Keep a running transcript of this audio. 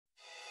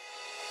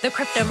The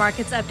Crypto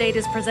Markets Update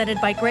is presented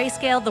by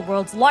Grayscale, the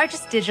world's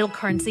largest digital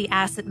currency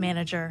asset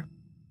manager.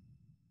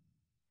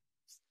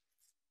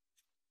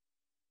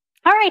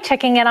 All right,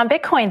 checking in on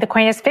Bitcoin. The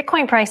CoinDesk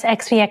Bitcoin price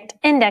XVX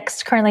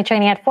index currently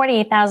trading at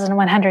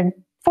 $48,114.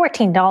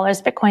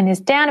 Bitcoin is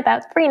down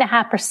about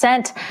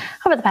 3.5%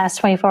 over the past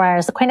 24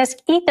 hours. The CoinDesk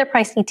Ether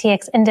price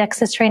ETX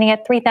index is trading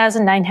at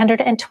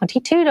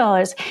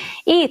 $3,922.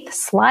 ETH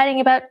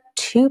sliding about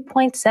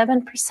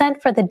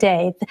 2.7% for the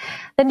day.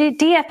 The new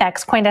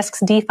DFX, CoinDesk's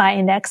DeFi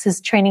index, is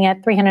trading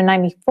at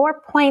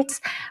 394 points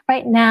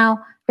right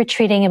now,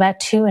 retreating about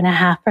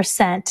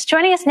 2.5%.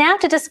 Joining us now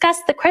to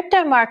discuss the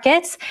crypto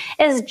markets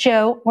is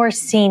Joe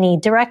Orsini,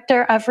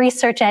 Director of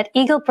Research at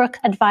Eaglebrook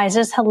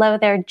Advisors. Hello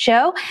there,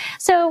 Joe.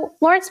 So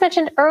Lawrence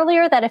mentioned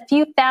earlier that a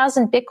few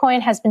thousand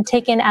Bitcoin has been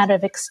taken out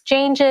of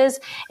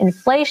exchanges.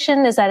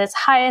 Inflation is at its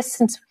highest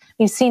since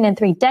we've seen in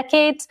 3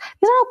 decades.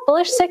 These are all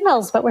bullish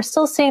signals, but we're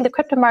still seeing the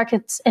crypto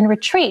markets in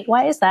retreat.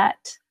 Why is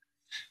that?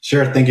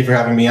 Sure. Thank you for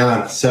having me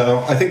on. So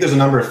I think there's a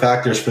number of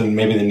factors for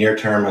maybe the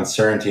near-term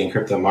uncertainty in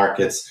crypto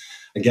markets.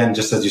 Again,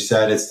 just as you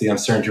said, it's the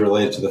uncertainty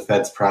related to the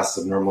Fed's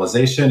process of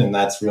normalization, and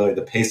that's really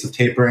the pace of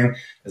tapering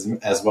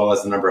as well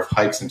as the number of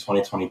hikes in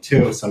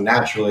 2022. So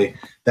naturally,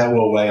 that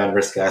will weigh on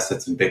risk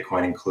assets and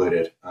Bitcoin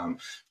included.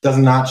 Does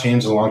not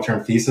change the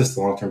long-term thesis.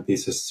 The long-term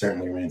thesis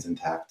certainly remains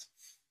intact.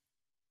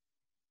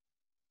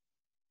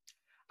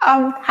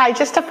 Hi,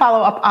 just to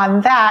follow up on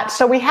that.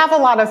 So we have a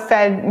lot of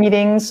Fed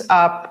meetings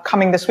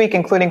coming this week,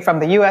 including from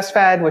the U.S.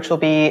 Fed, which will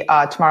be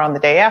tomorrow and the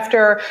day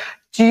after.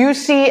 Do you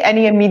see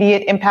any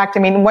immediate impact?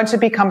 I mean, once it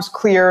becomes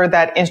clear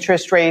that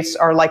interest rates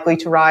are likely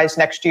to rise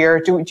next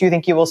year, do you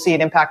think you will see an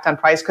impact on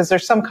price? Because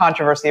there's some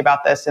controversy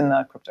about this in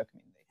the crypto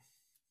community.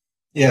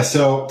 Yeah,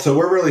 so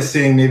we're really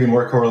seeing maybe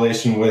more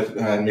correlation with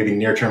maybe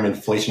near-term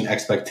inflation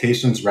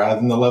expectations rather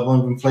than the level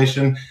of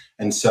inflation.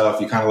 And so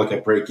if you kind of look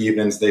at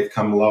break-evens, they've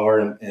come lower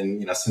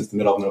and since the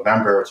middle of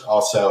November, which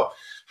also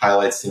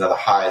highlights, the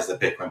highs that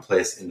Bitcoin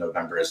placed in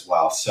November as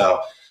well.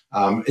 So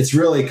it's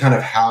really kind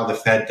of how the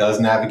Fed does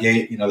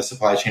navigate, the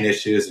supply chain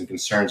issues and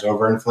concerns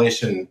over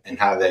inflation and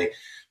how they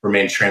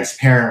remain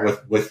transparent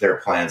with their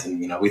plans.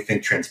 And, we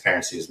think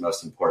transparency is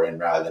most important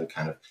rather than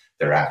kind of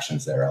their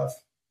actions thereof.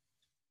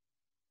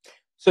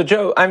 So,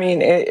 Joe, I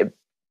mean,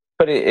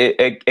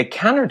 a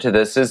counter to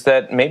this is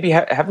that maybe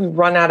have we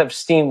run out of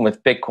steam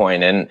with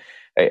Bitcoin, and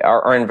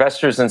are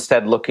investors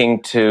instead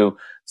looking to,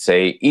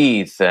 say,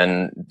 ETH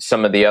and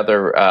some of the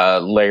other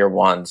layer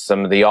ones,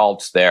 some of the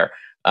alts there,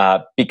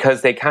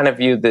 because they kind of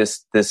view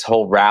this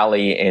whole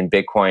rally in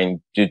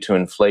Bitcoin due to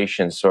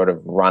inflation sort of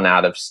run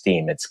out of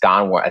steam. It's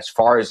gone as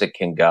far as it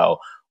can go.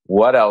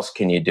 What else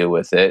can you do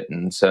with it?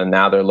 And so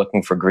now they're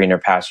looking for greener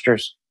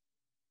pastures.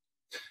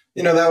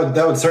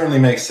 That would certainly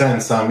make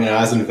sense.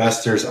 As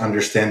investors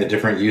understand the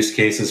different use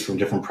cases from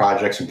different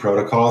projects and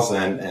protocols,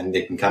 and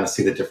they can kind of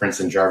see the difference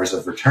in drivers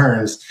of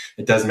returns,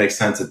 it does make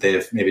sense that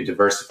they've maybe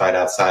diversified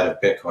outside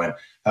of Bitcoin.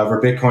 However,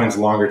 Bitcoin's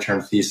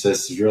longer-term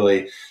thesis is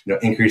really,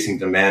 increasing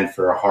demand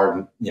for a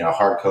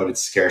hard-coded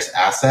scarce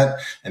asset,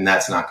 and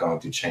that's not going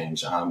to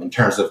change. In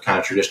terms of kind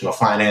of traditional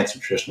finance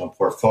and traditional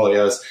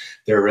portfolios,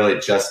 they're really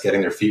just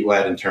getting their feet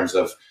wet in terms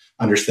of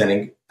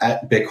understanding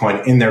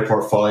Bitcoin in their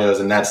portfolios,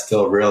 and that's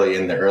still really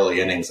in the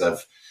early innings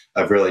of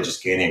really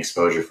just gaining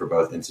exposure for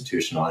both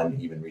institutional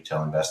and even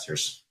retail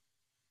investors.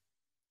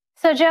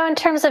 So, Joe, in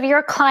terms of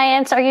your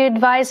clients, are you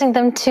advising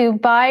them to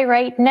buy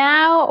right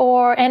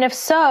now, and if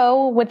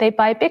so, would they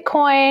buy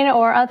Bitcoin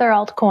or other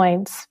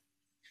altcoins?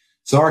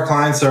 So our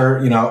clients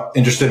are,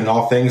 interested in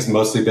all things,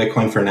 mostly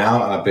Bitcoin for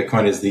now.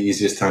 Bitcoin is the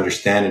easiest to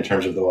understand in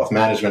terms of the wealth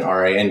management,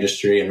 RIA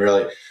industry, and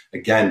really,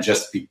 again,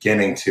 just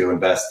beginning to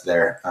invest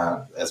there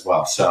as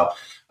well. So,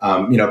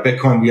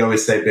 Bitcoin, we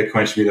always say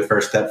Bitcoin should be the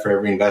first step for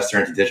every investor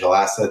into digital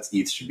assets.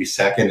 ETH should be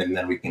second, and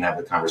then we can have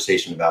the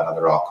conversation about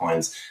other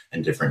altcoins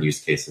and different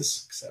use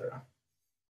cases, et cetera.